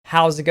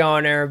How's it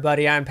going,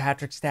 everybody? I'm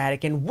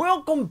PatrckStatic, and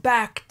welcome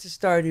back to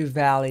Stardew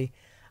Valley.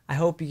 I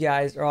hope you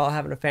guys are all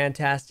having a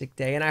fantastic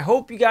day, and I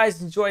hope you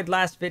guys enjoyed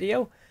last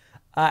video.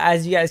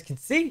 As you guys can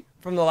see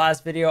from the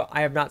last video,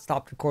 I have not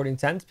stopped recording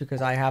since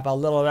because I have a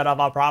little bit of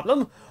a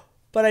problem,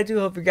 but I do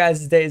hope your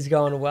guys' day is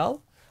going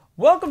well.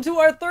 Welcome to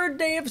our third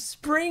day of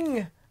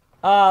spring.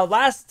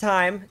 Last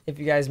time, if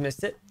you guys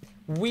missed it,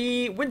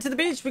 we went to the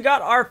beach. We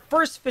got our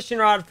first fishing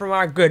rod from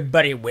our good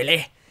buddy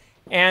Willie.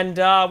 And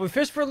we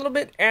fished for a little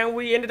bit, and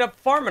we ended up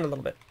farming a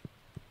little bit.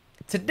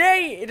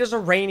 Today, it is a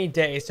rainy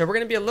day, so we're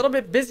going to be a little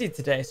bit busy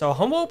today. So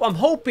I'm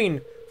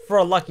hoping for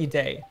a lucky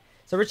day.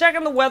 So we're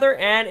checking the weather,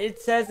 and it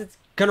says it's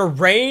going to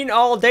rain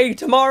all day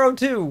tomorrow,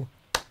 too.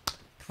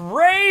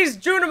 Praise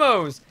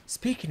Junimos!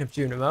 Speaking of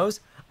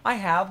Junimos, I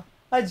have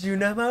a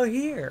Junimo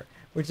here,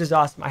 which is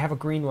awesome. I have a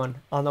green one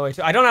on the way,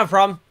 too. I don't have a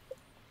problem.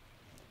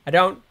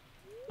 I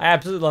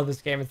absolutely love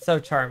this game. It's so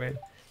charming.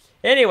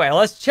 Anyway,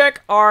 let's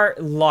check our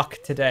luck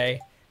today.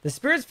 The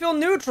spirits feel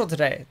neutral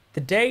today. The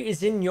day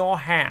is in your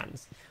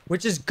hands,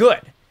 which is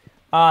good.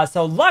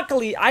 So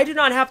luckily, I do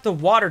not have to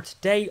water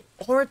today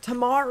or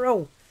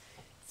tomorrow.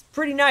 It's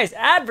pretty nice.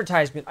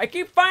 Advertisement. I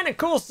keep finding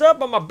cool stuff,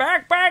 but my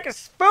backpack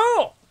is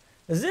full.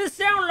 Does this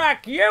sound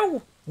like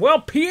you?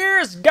 Well,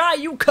 Pierre's got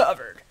you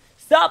covered.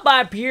 Stop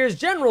by Pierre's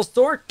General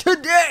Store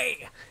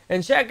today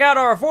and check out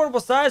our affordable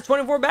size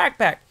 24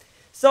 backpack.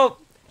 So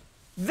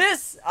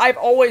this I've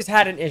always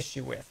had an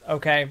issue with,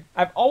 okay?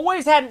 I've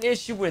always had an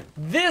issue with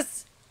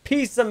this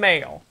piece of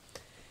mail.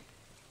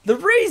 The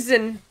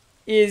reason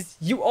is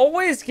you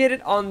always get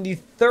it on the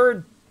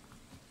third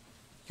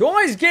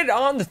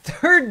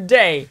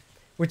day,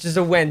 which is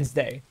a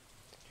Wednesday.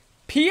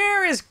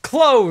 Pierre is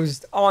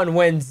closed on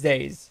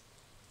Wednesdays.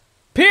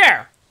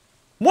 Pierre,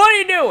 what are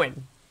you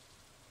doing?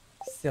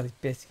 Silly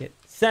biscuit.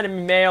 Sending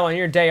me mail on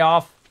your day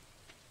off.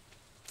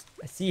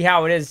 I see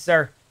how it is,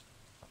 sir.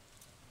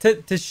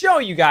 To show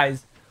you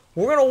guys,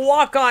 we're going to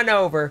walk on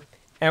over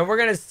and we're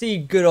going to see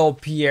good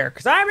old Pierre.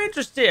 Because I'm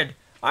interested.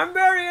 I'm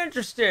very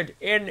interested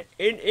in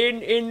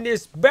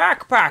this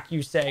backpack,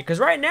 you say. Because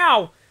right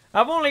now,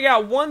 I've only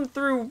got 1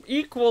 through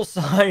equal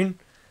sign.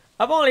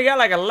 I've only got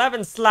like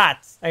 11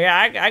 slots.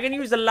 I can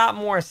use a lot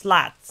more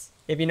slots.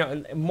 If you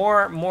know,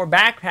 more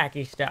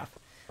backpacky stuff.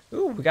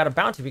 Ooh, we got a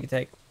bounty we can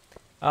take.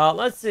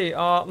 Let's see.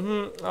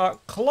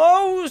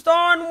 Closed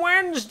on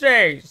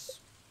Wednesdays.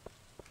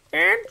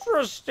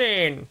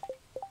 Interesting.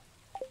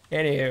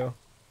 Anywho,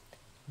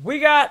 we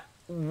got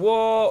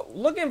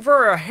looking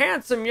for a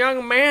handsome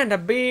young man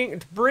to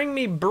bring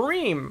me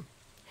bream.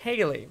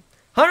 Haley,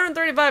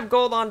 135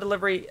 gold on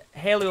delivery.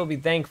 Haley will be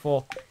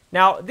thankful.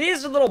 Now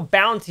these are little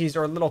bounties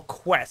or little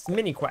quests,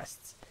 mini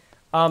quests,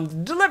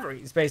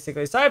 deliveries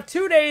basically. So I have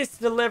 2 days to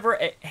deliver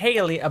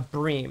Haley a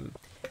bream.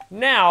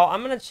 Now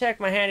I'm gonna check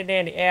my handy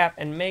dandy app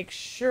and make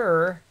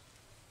sure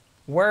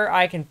where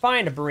I can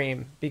find a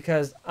bream,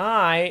 because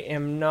I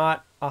am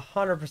not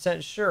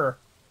 100% sure.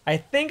 I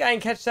think I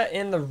can catch that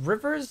in the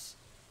rivers,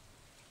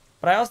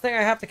 but I also think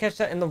I have to catch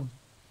that in the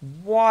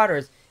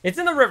waters. It's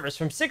in the rivers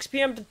from 6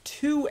 p.m. to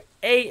 2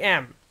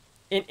 a.m.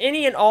 in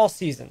any and all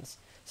seasons.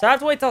 So I have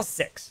to wait till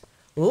 6.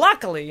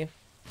 Luckily,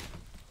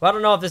 well, I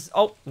don't know if this...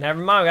 Oh, never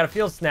mind. We got a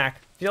field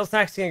snack. Field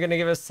snack's going to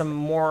give us some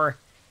more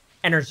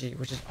energy,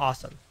 which is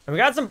awesome. And we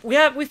got some...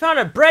 We found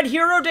a bread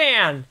hero,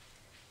 Dan.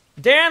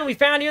 Dan, we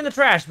found you in the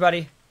trash,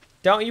 buddy.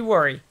 Don't you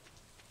worry.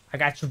 I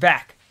got your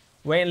back.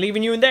 We ain't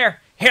leaving you in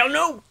there. Hell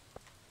no!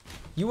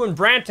 You and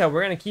Branto,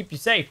 we're going to keep you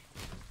safe.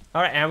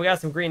 Alright, and we got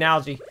some green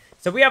algae.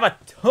 So we have a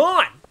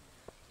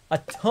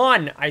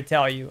ton, I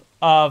tell you,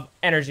 of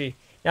energy.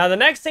 Now, the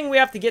next thing we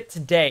have to get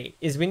today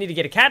is we need to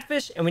get a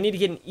catfish and we need to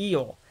get an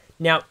eel.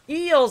 Now,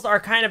 eels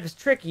are kind of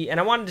tricky, and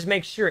I wanted to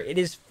make sure it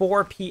is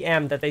 4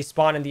 p.m. that they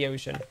spawn in the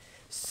ocean.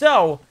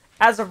 So,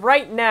 as of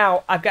right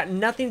now, I've got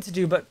nothing to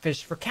do but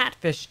fish for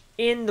catfish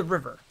in the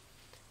river.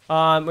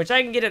 Which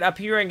I can get it up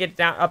here and get it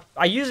down up.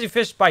 I usually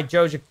fish by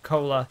Joja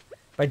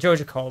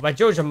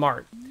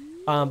Mart.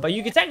 But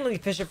you can technically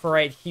fish it for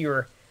right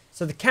here.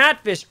 So the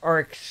catfish are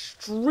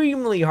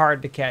extremely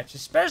hard to catch,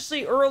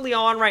 especially early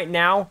on right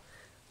now.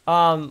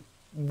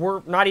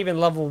 We're not even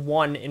level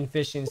 1 in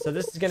fishing, so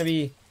this is going to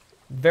be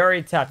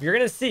very tough. You're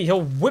going to see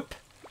he'll whip.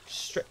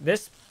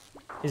 This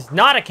is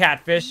not a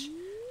catfish.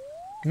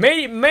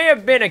 May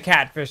have been a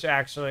catfish,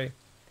 actually.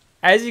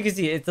 As you can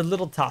see, it's a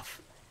little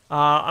tough.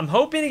 I'm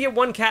hoping to get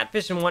 1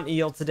 catfish and 1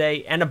 eel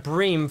today, and a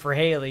bream for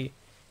Haley.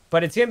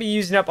 But it's going to be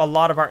using up a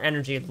lot of our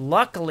energy.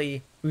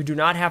 Luckily, we do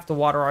not have to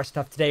water our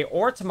stuff today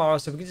or tomorrow,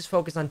 so we can just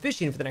focus on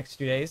fishing for the next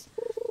few days.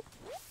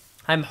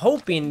 I'm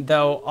hoping,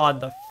 though, on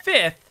the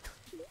 5th,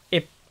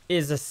 it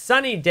is a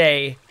sunny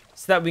day,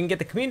 so that we can get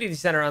the community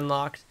center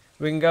unlocked.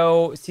 We can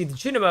go see the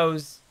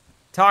Junimos,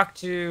 talk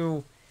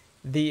to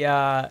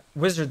the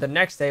wizard the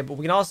next day, but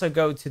we can also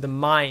go to the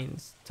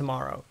mines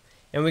tomorrow,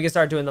 and we can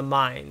start doing the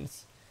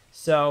mines.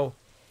 So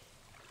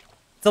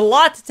it's a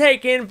lot to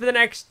take in for the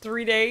next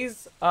 3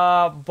 days,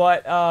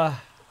 but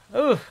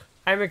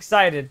I'm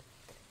excited.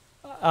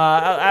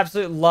 I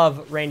absolutely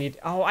love rainy.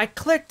 Oh, I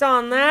clicked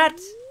on that,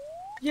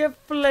 you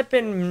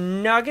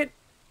flippin' nugget.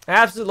 I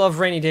absolutely love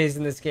rainy days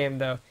in this game,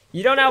 though.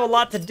 You don't have a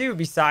lot to do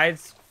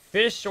besides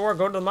fish or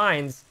go to the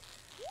mines.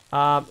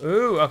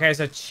 Ooh, okay,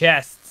 so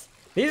chests.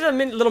 These are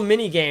little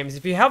mini games.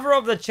 If you hover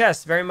over the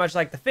chest, very much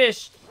like the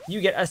fish, you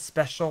get a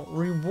special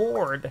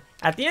reward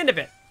at the end of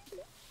it.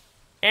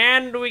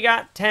 And we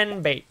got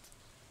 10 bait.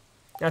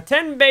 Now,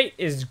 10 bait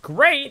is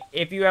great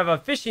if you have a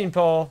fishing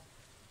pole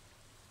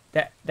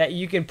that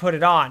you can put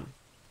it on.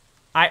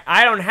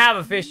 I don't have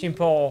a fishing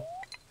pole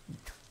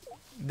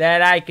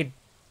that I could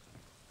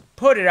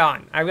put it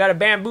on. I've got a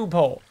bamboo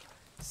pole.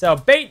 So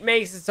bait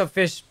makes it so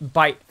fish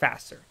bite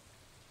faster.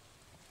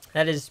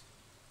 That is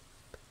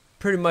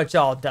pretty much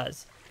all it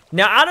does.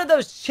 Now, out of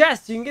those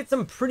chests, you can get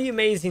some pretty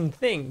amazing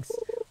things.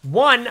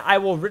 One I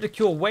will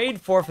ridicule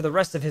Wade for the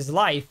rest of his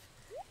life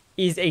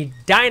is a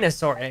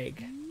dinosaur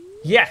egg.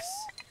 Yes,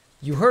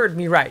 you heard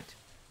me right.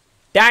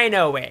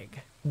 Dino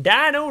egg.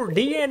 Dino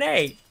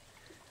DNA.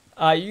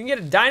 You can get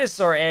a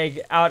dinosaur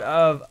egg out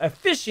of a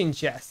fishing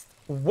chest.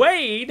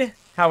 Wade,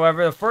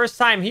 however, the first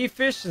time he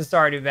fished in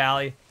Stardew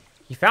Valley,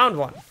 he found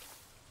one.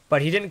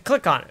 But he didn't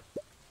click on it.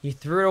 He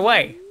threw it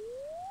away.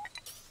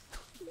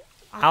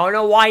 I don't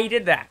know why he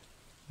did that.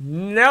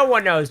 No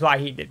one knows why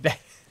he did that.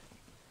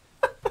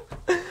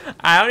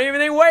 I don't even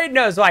think Wade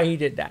knows why he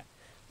did that.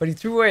 But he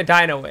threw away a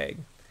dino egg.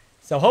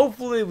 So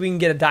hopefully we can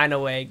get a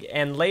dino egg.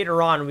 And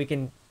later on we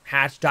can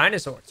hatch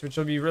dinosaurs, which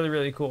will be really,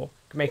 really cool.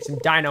 Can make some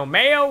dino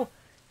mayo.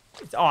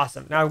 It's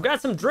awesome. Now we've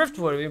got some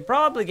driftwood. We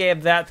probably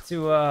gave that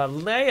to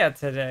Leia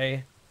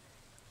today.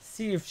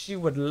 See if she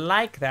would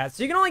like that.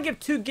 So you can only give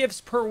 2 gifts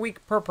per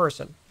week per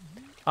person.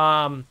 You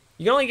can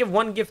only give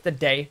 1 gift a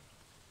day.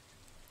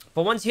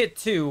 But once you hit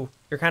 2,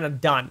 you're kind of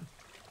done.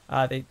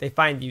 They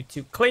find you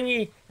too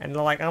clingy, and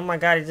they're like, oh my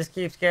god, he just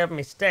keeps giving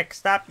me sticks.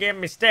 Stop giving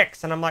me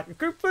sticks. And I'm like,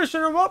 keep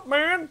fishing them up,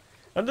 man.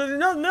 And there's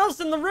nothing else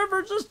in the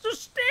river, just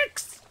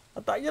sticks. I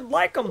thought you'd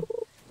like them.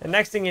 And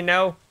next thing you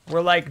know,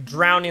 we're like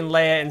drowning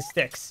Leia in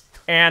sticks.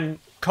 And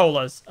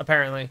colas,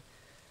 apparently.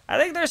 I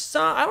think there's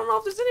some, I don't know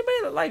if there's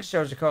anybody that likes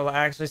Joja Cola,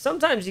 actually.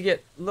 Sometimes you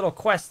get little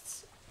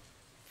quests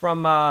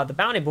from the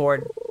bounty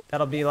board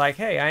that'll be like,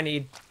 hey, I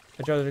need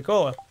a Joja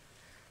Cola.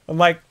 I'm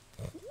like,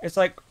 it's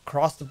like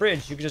cross the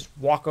bridge. You can just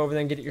walk over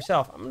there and get it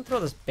yourself. I'm gonna throw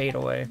this bait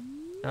away.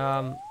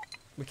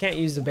 We can't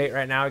use the bait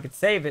right now. We could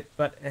save it,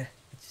 but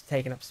it's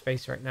taking up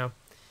space right now.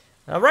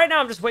 Right now,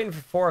 I'm just waiting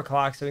for 4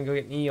 o'clock so we can go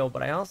get an eel,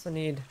 but I also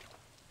need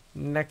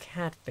the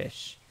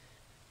catfish.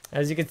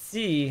 As you can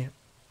see,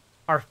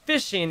 our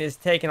fishing is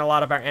taking a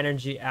lot of our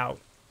energy out.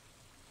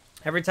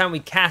 Every time we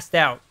cast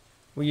out,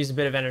 we use a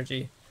bit of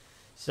energy.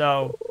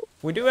 So,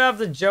 we do have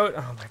the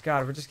oh my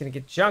god, we're just gonna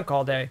get junk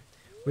all day.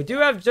 We do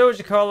have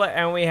Joja Cola,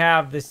 and we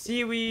have the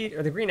seaweed,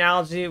 or the green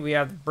algae. We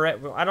have the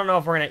bread. I don't know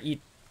if we're going to eat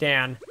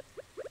Dan.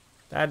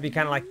 That'd be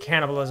kind of like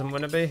cannibalism,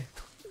 wouldn't it be?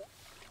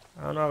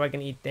 I don't know if I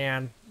can eat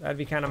Dan. That'd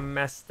be kind of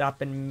messed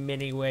up in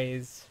many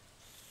ways.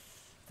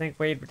 I think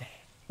Wade.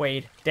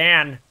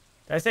 Dan.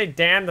 Did I say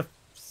Dan?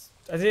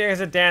 I think I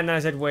said Dan, then I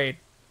said Wade.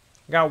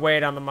 I got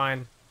Wade on the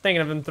mind. Thinking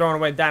of him throwing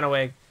away Dino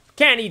egg.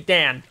 Can't eat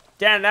Dan.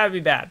 Dan, that would be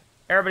bad.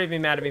 Everybody would be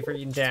mad at me for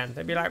eating Dan.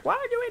 They'd be like, why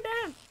would you eat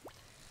Dan?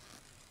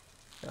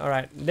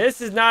 Alright,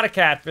 this is not a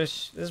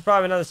catfish. This is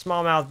probably another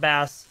smallmouth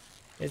bass.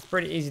 It's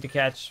pretty easy to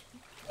catch.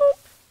 Boop.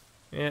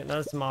 Yeah,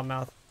 another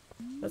smallmouth.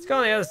 Let's go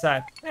on the other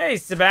side. Hey,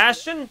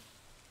 Sebastian.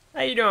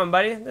 How you doing,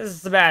 buddy? This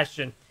is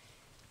Sebastian.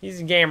 He's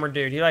a gamer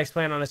dude. He likes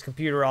playing on his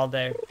computer all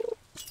day.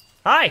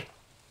 Hi.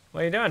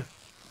 What are you doing?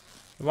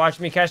 You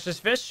watching me catch this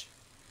fish?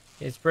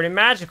 It's pretty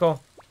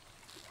magical.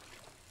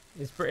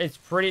 It's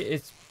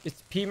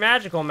P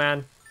magical,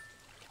 man.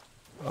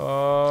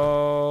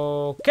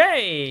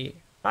 Okay.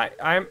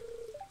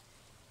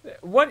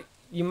 What?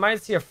 You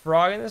might see a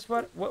frog in this.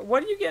 What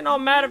are you getting all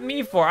mad at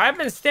me for? I've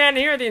been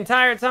standing here the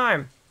entire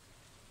time.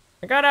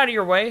 I got out of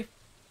your way.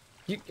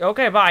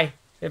 Okay, bye.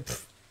 You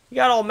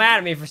got all mad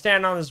at me for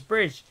standing on this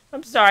bridge.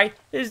 I'm sorry.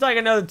 There's like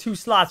another 2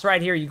 slots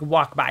right here you can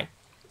walk by.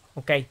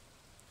 Okay?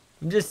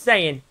 I'm just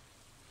saying.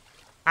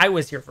 I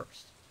was here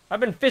first. I've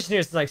been fishing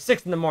here since like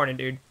 6 in the morning,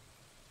 dude.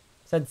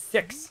 Said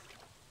 6.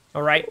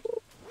 Alright?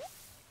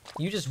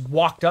 You just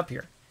walked up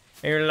here.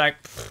 And you're like,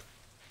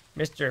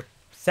 Mr.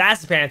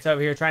 Sassy Pants over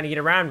here trying to get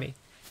around me.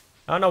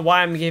 I don't know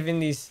why I'm giving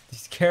these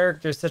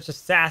characters such a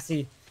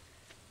sassy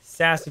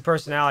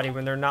personality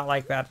when they're not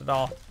like that at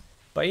all.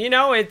 But you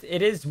know, it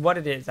is what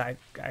it is, I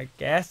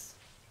guess.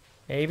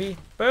 Maybe.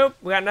 Boop.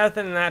 We got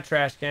nothing in that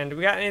trash can. Do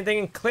we got anything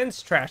in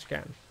Clint's trash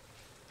can?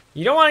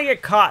 You don't want to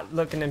get caught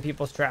looking in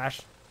people's trash.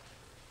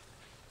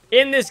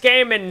 In this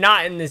game and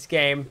not in this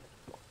game.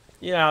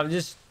 You know,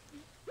 just,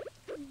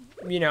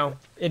 you know,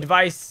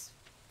 advice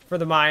for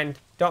the mind.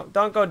 Don't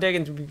go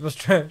digging through people's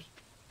trash.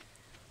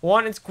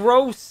 1, it's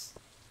gross.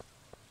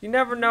 You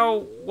never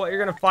know what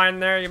you're gonna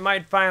find there. You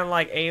might find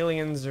like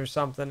aliens or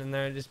something in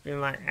there, just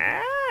being like,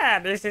 ah,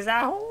 this is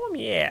our home,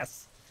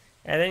 yes.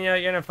 And then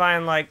you're gonna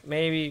find like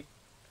maybe,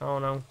 I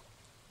don't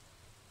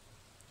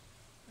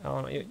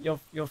know.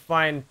 You'll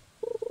find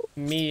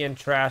me in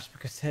trash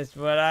because that's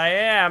what I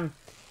am.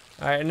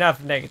 All right,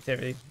 enough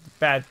negativity,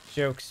 bad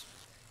jokes.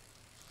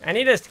 I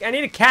need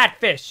a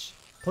catfish,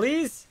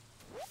 please.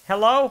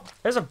 Hello?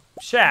 There's a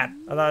shad.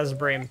 I thought it was a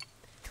bream.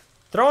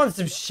 Throwing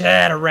some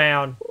shad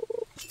around.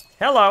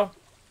 Hello.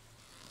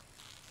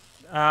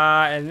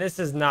 And this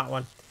is not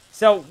one.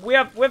 So we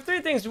have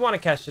 3 things we want to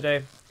catch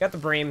today. Got the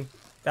bream.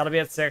 That'll be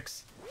at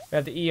 6. We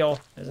have the eel.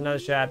 There's another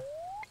shad.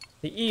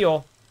 The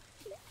eel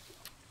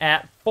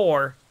at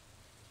 4.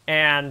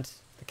 And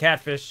the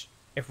catfish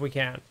if we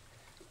can.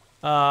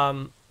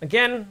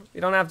 Again, we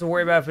don't have to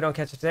worry about if we don't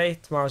catch it today.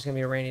 Tomorrow's going to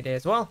be a rainy day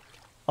as well.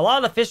 A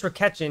lot of the fish we're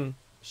catching,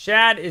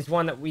 shad is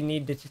one that we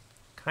need to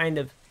kind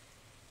of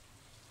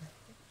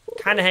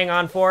hang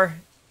on for.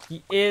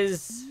 He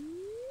is...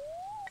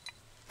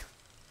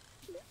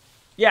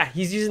 Yeah,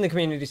 he's using the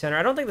community center.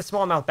 I don't think the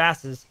smallmouth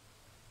bass is,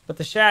 but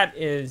the shad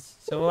is.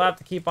 So we'll have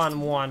to keep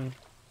on one.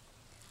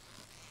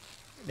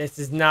 This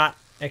is not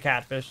a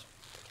catfish.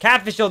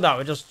 Catfish, you'll know.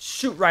 It'll just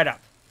shoot right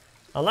up.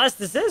 Unless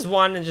this is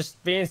one and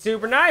just being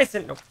super nice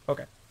and... Nope.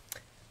 Okay.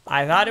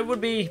 I thought it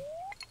would be.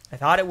 I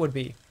thought it would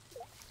be.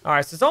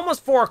 Alright, so it's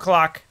almost 4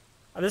 o'clock.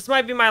 This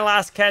might be my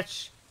last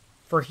catch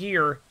for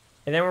here.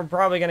 And then we're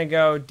probably going to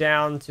go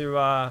down to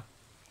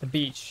the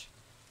beach.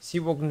 See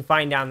what we can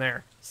find down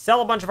there.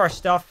 Sell a bunch of our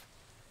stuff.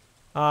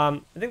 I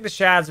think the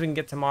shads we can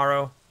get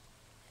tomorrow.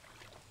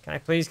 Can I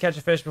please catch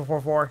a fish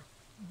before 4?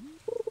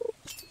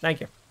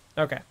 Thank you.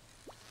 Okay.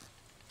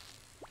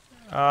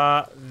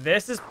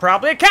 This is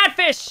probably a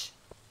catfish!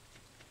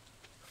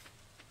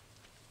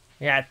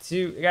 I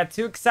got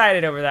too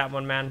excited over that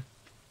one, man.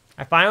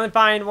 I finally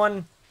find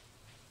one,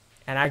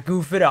 and I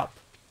goof it up.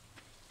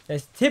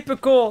 It's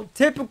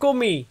typical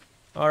me.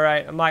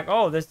 Alright, I'm like,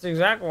 oh, this is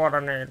exactly what I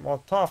need.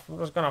 Well, tough. I'm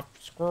just gonna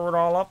screw it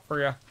all up for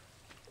you.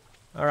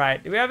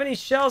 Alright, do we have any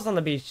shells on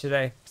the beach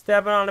today?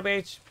 Stepping on the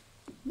beach.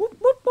 Whoop,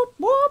 whoop, whoop,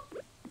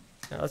 whoop.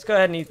 Now, let's go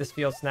ahead and eat this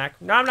field snack.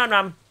 Nom, nom,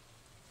 nom.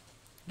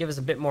 Give us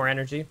a bit more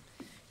energy.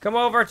 Come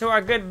over to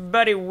our good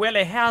buddy,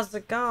 Willie. How's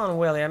it going,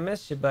 Willie? I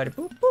missed you, buddy.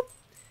 Boop, boop.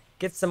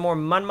 Get some more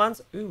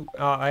mun-muns. Ooh,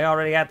 I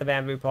already got the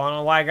bamboo pole. I don't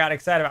know why I got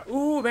excited about...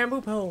 Ooh,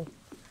 bamboo pole.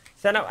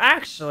 So, no,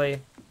 actually,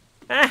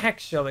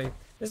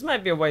 this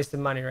might be a waste of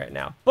money right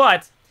now.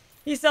 But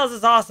he sells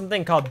this awesome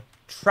thing called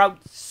trout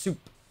soup.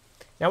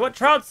 Now, what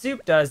trout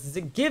soup does is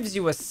it gives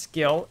you a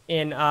skill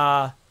in...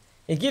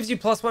 It gives you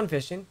 +1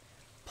 fishing.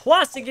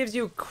 Plus, it gives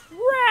you a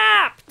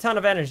crap ton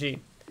of energy.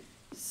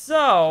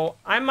 So,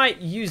 I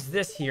might use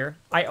this here.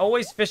 I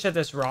always fish at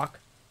this rock.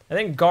 I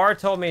think Gar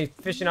told me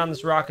fishing on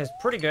this rock is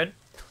pretty good.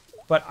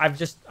 But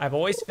I've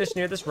always fished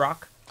near this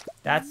rock.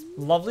 That's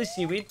lovely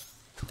seaweed.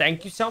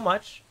 Thank you so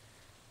much.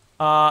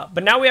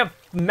 But now we have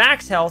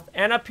max health.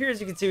 And up here, as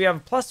you can see, we have a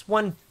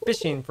 +1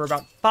 fishing for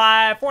about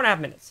 4.5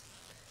 minutes.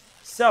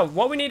 So,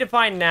 what we need to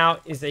find now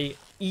is a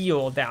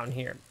eel down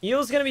here.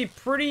 Eel's going to be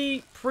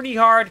pretty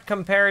hard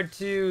compared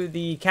to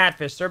the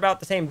catfish. They're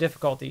about the same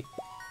difficulty.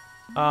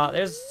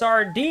 There's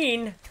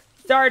sardine.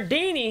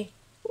 Sardini.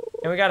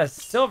 And we got a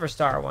silver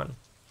star one.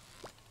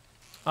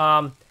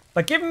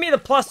 But giving me the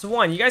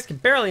 +1, you guys can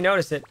barely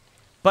notice it.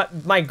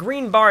 But my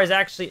green bar is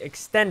actually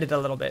extended a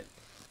little bit.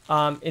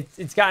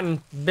 It's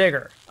gotten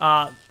bigger.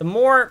 The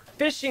more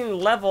fishing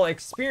level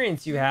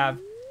experience you have,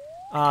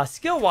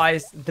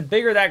 skill-wise, the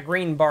bigger that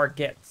green bar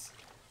gets.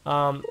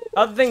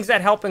 Other things that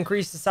help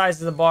increase the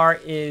size of the bar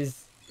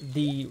is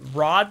the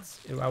rods.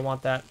 Ooh, I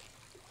want that.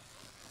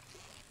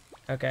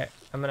 Okay,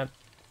 I'm gonna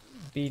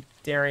be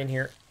daring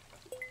here.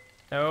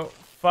 Oh,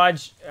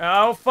 fudge.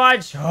 Oh,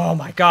 fudge. Oh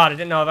my god, I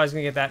didn't know if I was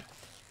gonna get that.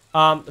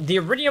 The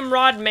iridium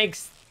rod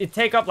makes it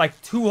take up like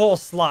 2 whole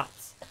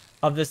slots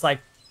of this, like,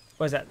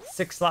 what is that,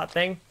 6-slot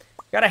thing?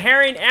 Got a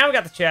herring and we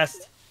got the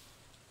chest.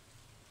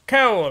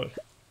 Coal.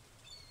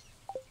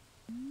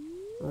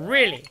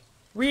 Really?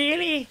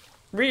 Really?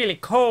 Really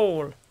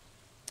coal.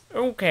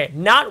 Okay,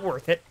 not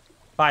worth it,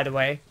 by the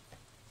way.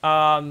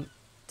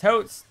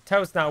 Totes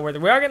not worth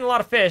it. We are getting a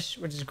lot of fish,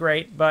 which is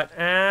great, but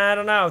I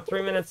don't know.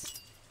 3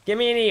 minutes. Give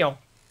me an eel.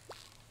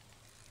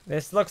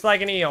 This looks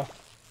like an eel.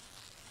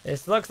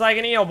 This looks like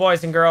an eel,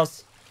 boys and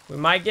girls. We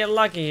might get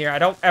lucky here. I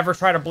don't ever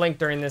try to blink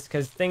during this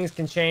because things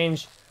can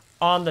change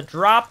on the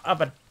drop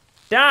of a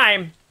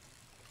dime.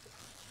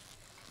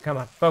 Come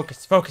on,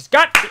 focus, focus.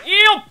 Got the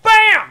eel,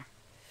 bam!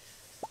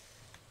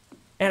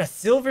 And a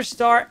silver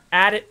star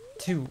added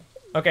too.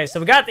 Okay, so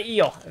we got the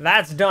eel.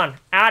 That's done.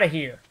 Out of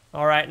here.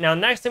 All right, now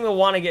next thing we'll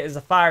want to get is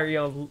a fire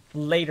eel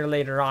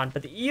later on.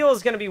 But the eel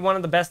is going to be one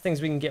of the best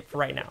things we can get for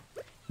right now.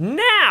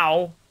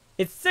 Now,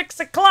 it's 6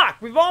 o'clock.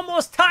 We've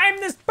almost timed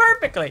this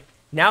perfectly.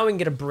 Now we can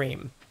get a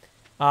bream.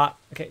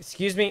 Okay,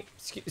 excuse me.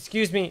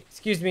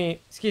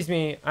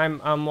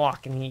 I'm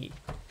walking here.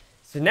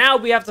 So now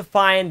we have to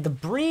find the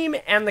bream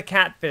and the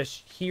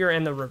catfish here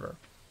in the river.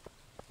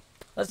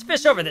 Let's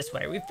fish over this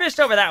way. We fished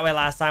over that way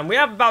last time. We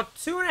have about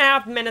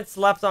 2.5 minutes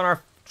left on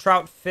our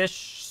trout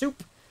fish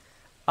soup.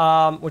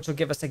 Which will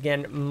give us,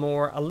 again,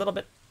 a little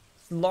bit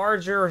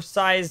larger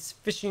size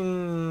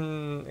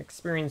fishing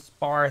experience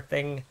bar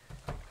thing.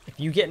 If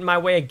you get in my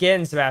way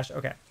again, Sebastian.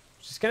 Okay,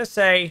 just gonna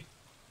say,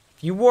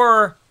 if you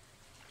were,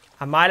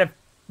 I might have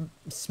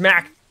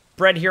smacked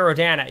Bread Hero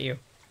Dan at you.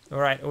 All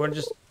right, or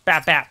just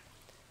bap.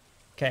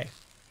 Okay.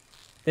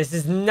 This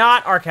is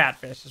not our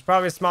catfish. It's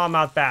probably a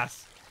smallmouth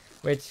bass,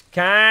 which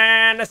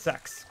kind of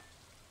sucks.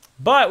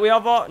 But we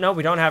have all... No,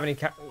 we don't have any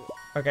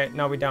Okay,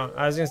 no, we don't.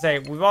 I was going to say,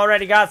 we've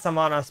already got some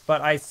on us,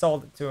 but I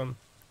sold it to him.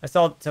 I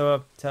sold it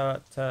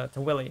to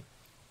Willie.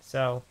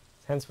 So,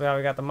 hence we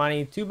got the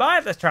money to buy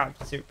this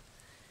trout soup.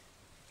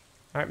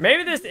 Alright,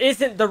 maybe this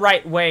isn't the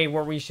right way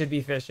where we should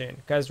be fishing.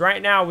 Because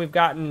right now, we've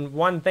gotten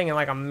one thing in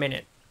like a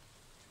minute.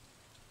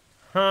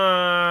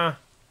 Okay.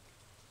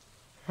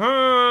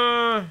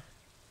 I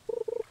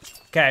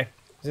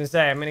was going to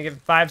say, I'm going to give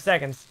it 5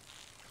 seconds.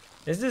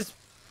 This is...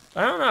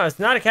 I don't know. It's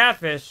not a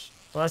catfish.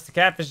 Unless the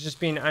catfish is just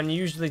being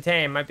unusually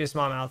tame. Might be a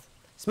smallmouth.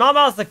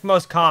 Smallmouth's like the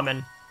most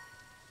common.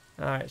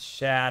 Alright,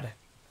 shad.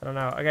 I don't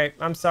know. Okay,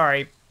 I'm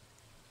sorry.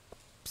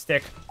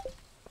 Stick.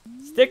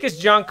 Stick is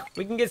junk.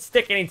 We can get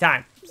stick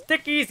anytime.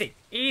 Stick easy.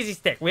 Easy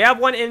stick. We have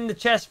one in the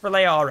chest for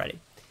Leia already.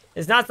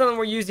 It's not something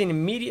we're using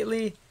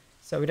immediately,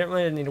 so we don't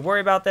really need to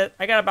worry about that.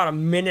 I got about a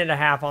minute and a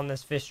half on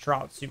this fish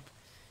trout soup.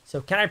 So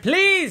can I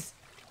please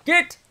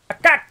get a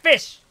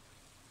catfish?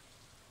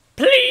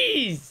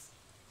 Please!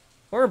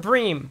 Or a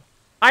bream.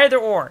 Either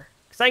or.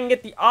 Because I can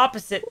get the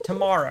opposite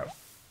tomorrow.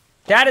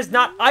 That is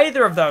not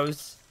either of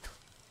those.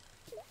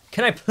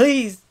 Can I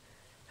please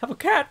have a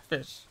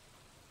catfish?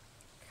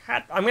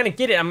 I'm going to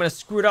get it. I'm going to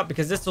screw it up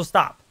because this will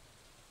stop.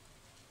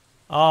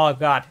 Oh,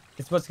 God.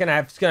 It's what's going to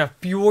happen. It's going to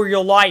fuel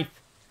your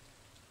life.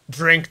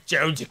 Drink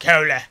Joja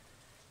Cola.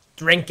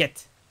 Drink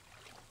it.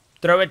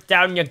 Throw it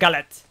down your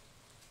gullet.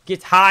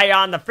 Get high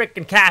on the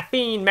freaking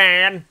caffeine,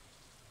 man.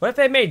 What if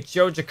they made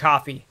Joja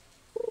coffee?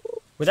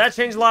 Would that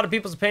change a lot of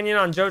people's opinion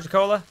on Joja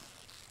Cola?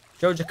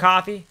 Joja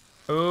coffee?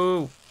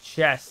 Ooh,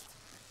 chest.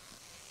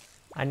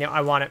 I know,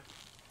 I want it.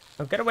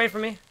 Oh, get away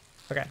from me.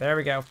 Okay, there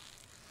we go.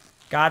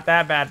 Got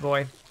that bad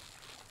boy.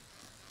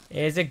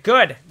 Is it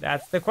good?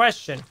 That's the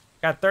question.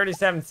 Got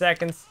 37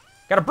 seconds.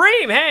 Got a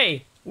bream,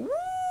 hey! Woo!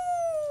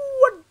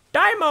 A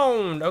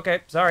diamond!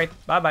 Okay, sorry.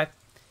 Bye-bye.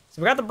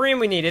 So we got the bream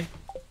we needed.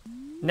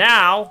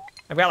 Now,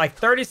 I've got like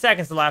 30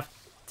 seconds left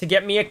to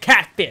get me a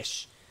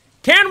catfish.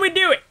 Can we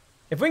do it?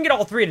 If we can get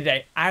all 3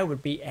 today, I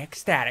would be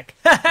ecstatic.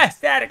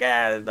 Ecstatic.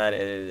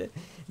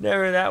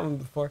 Never that one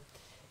before.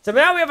 So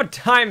now we have a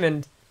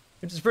diamond,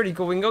 which is pretty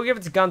cool. We can go give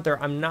it to Gunther.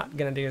 I'm not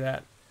going to do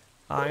that.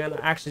 I'm going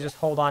to actually just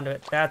hold on to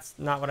it. That's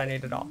not what I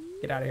need at all.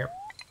 Get out of here.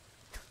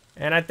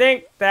 And I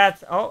think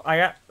that's... Oh,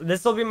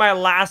 this will be my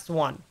last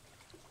one.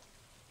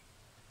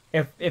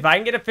 If I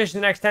can get a fish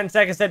in the next 10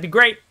 seconds, that'd be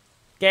great.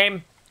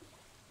 Game.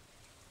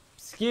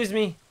 Excuse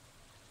me.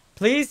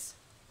 Please?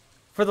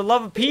 For the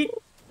love of Pete?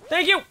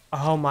 Thank you!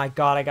 Oh my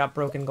god, I got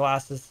broken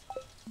glasses.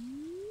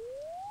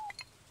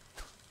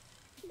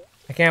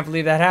 I can't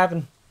believe that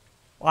happened.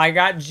 I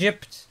got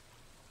gypped.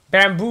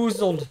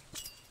 Bamboozled.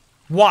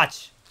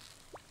 Watch.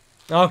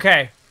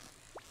 Okay.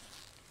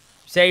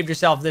 Saved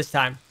yourself this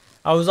time.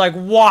 I was like,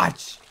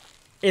 watch!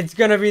 It's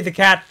gonna be the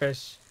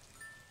catfish.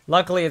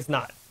 Luckily, it's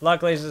not.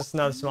 Luckily, it's just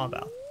another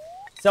smallmouth.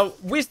 So,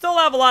 we still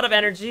have a lot of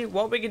energy.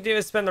 What we can do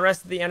is spend the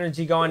rest of the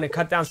energy going to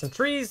cut down some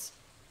trees.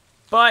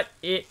 But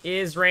it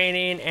is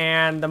raining,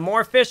 and the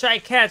more fish I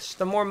catch,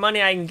 the more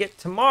money I can get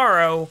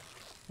tomorrow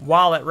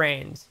while it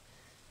rains.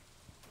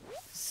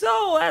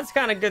 So, that's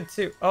kind of good,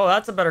 too. Oh,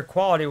 that's a better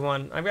quality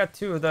one. I've got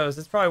 2 of those.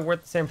 It's probably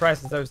worth the same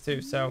price as those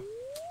 2, so...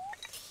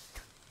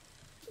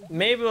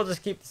 Maybe we'll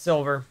just keep the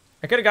silver.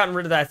 I could have gotten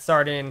rid of that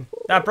sardine.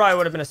 That probably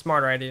would have been a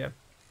smarter idea,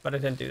 but I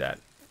didn't do that.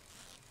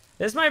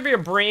 This might be a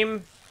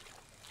bream.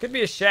 Could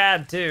be a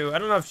shad, too. I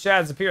don't know if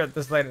shads appear at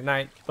this late at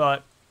night,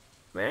 but...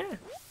 Man...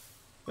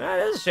 That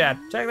is a shad.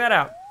 Check that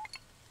out.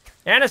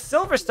 And a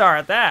silver star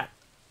at that.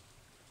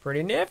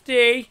 Pretty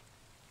nifty.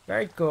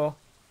 Very cool.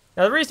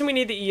 Now, the reason we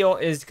need the eel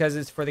is because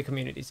it's for the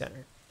community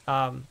center.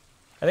 I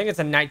think it's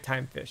a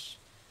nighttime fish.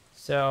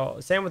 So,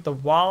 same with the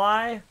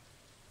walleye.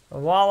 The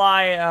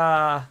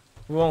walleye,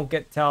 we won't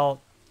get till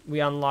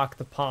we unlock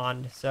the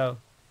pond. So,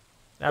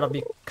 that'll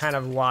be kind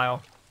of a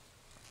while.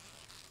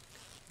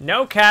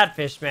 No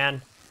catfish,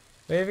 man.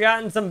 We've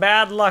gotten some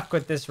bad luck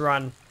with this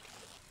run.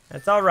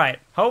 That's alright.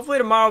 Hopefully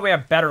tomorrow we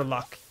have better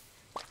luck.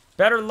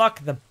 Better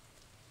luck, the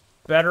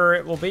better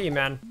it will be,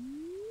 man.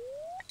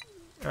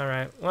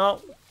 Alright,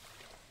 well. I'm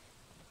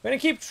gonna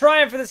keep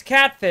trying for this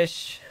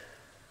catfish.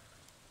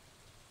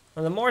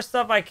 And the more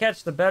stuff I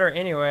catch, the better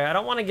anyway. I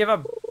don't want to give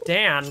up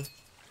Dan.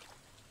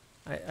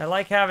 I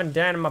like having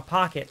Dan in my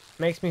pocket.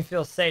 Makes me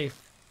feel safe.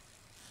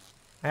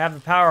 I have the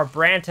power of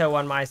Branto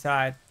on my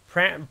side.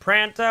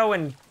 Branto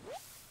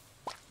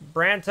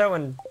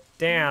and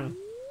Dan.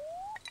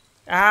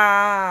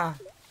 Ah!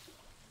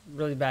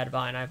 Really bad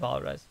vine, I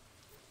apologize.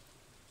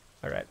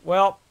 Alright,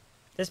 well,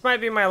 this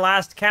might be my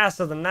last cast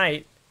of the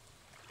night.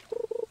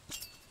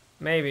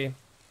 Maybe.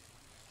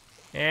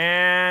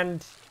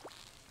 And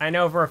I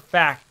know for a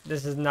fact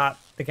this is not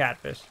the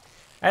catfish.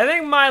 I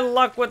think my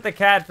luck with the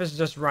catfish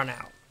just run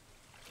out.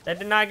 I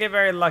did not get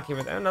very lucky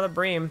with it. Another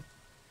bream.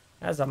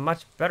 That's a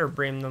much better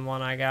bream than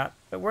one I got.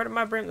 But where did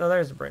my bream... Oh,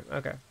 there's a bream.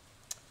 Okay.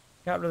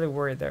 Got really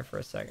worried there for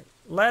a second.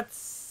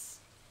 Let's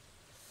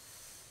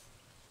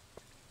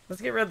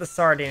get rid of the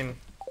sardine.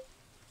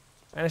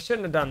 And I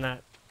shouldn't have done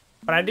that.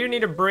 But I do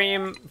need a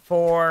bream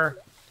for...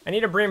 I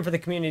need a bream for the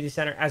community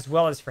center as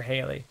well as for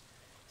Haley.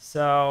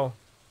 So...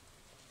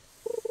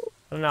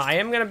 I don't know. I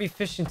am going to be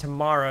fishing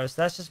tomorrow.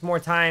 So that's just more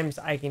times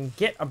I can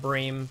get a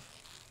bream.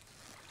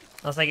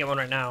 Unless I get one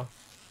right now.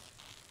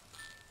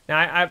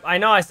 Now, I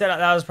know I said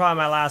that was probably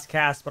my last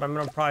cast, but I'm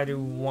going to probably do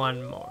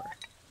one more.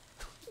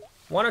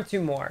 One or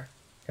two more.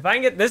 If I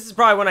can get... This is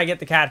probably when I get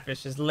the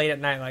catfish, is late at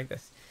night like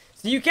this.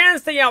 So you can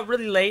stay out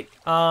really late.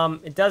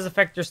 It does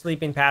affect your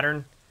sleeping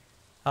pattern.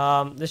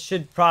 This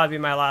should probably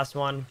be my last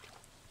one.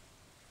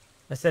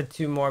 I said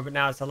two more, but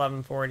now it's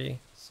 11:40.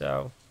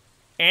 So,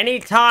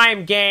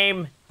 anytime,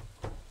 game.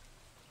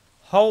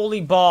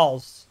 Holy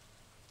balls.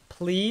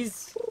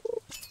 Please.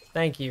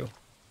 Thank you.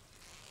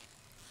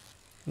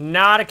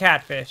 Not a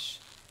catfish.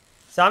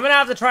 So I'm going to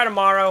have to try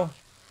tomorrow.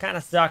 Kind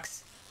of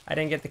sucks. I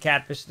didn't get the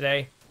catfish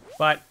today.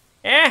 But,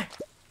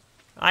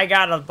 I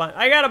got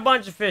a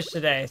bunch of fish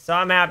today. So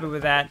I'm happy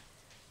with that.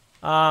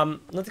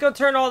 Let's go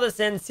turn all this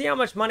in. See how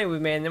much money we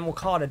made. And then we'll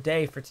call it a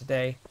day for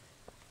today.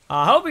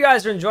 I hope you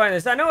guys are enjoying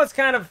this. I know it's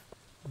kind of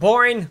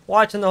boring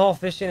watching the whole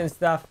fishing and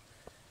stuff.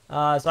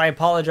 So I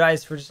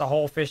apologize for just a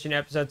whole fishing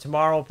episode.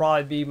 Tomorrow will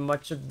probably be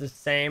much of the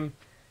same.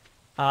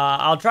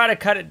 I'll try to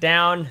cut it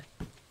down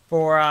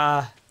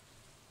for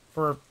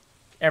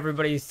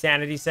everybody's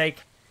sanity's sake.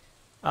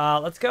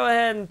 Let's go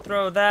ahead and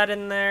throw that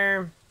in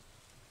there.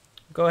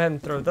 Go ahead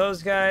and throw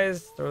those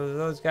guys. Throw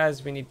those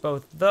guys. We need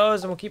both of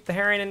those. And we'll keep the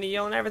herring and the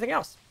eel and everything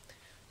else.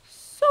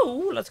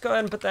 So, let's go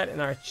ahead and put that in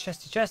our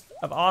chesty chest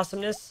of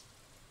awesomeness.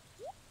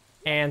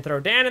 And throw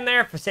Dan in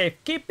there for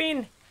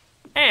safekeeping.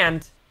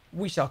 And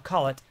we shall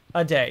call it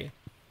a day.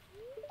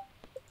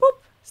 Boop.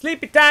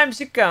 Sleepy time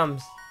she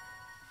comes.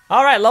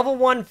 Alright, level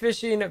 1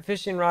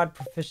 fishing rod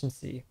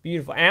proficiency.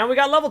 Beautiful. And we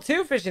got level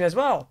 2 fishing as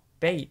well.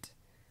 Bait.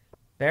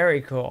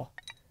 Very cool.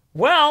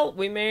 Well,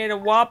 we made a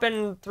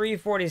whopping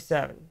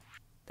 347.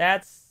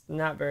 That's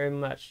not very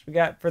much. We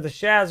got, for the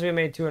shads, we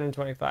made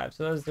 225.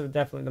 So those are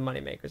definitely the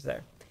money makers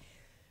there.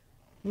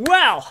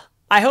 Well,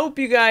 I hope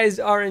you guys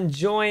are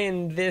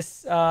enjoying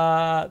this this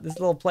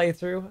little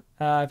playthrough.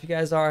 If you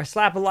guys are,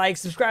 slap a like,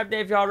 subscribe today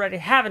if you already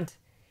haven't.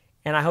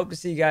 And I hope to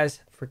see you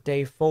guys for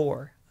day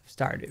 4 of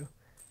Stardew.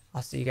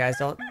 I'll see you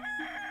guys on...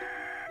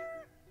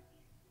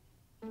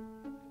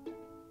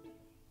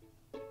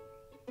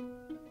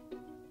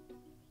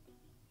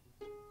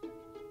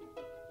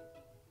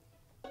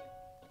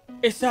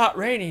 It's not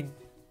raining.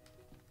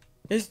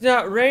 It's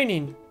not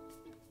raining.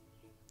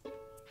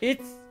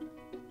 It's...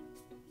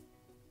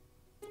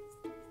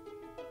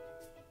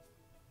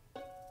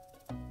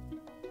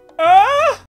 Ah!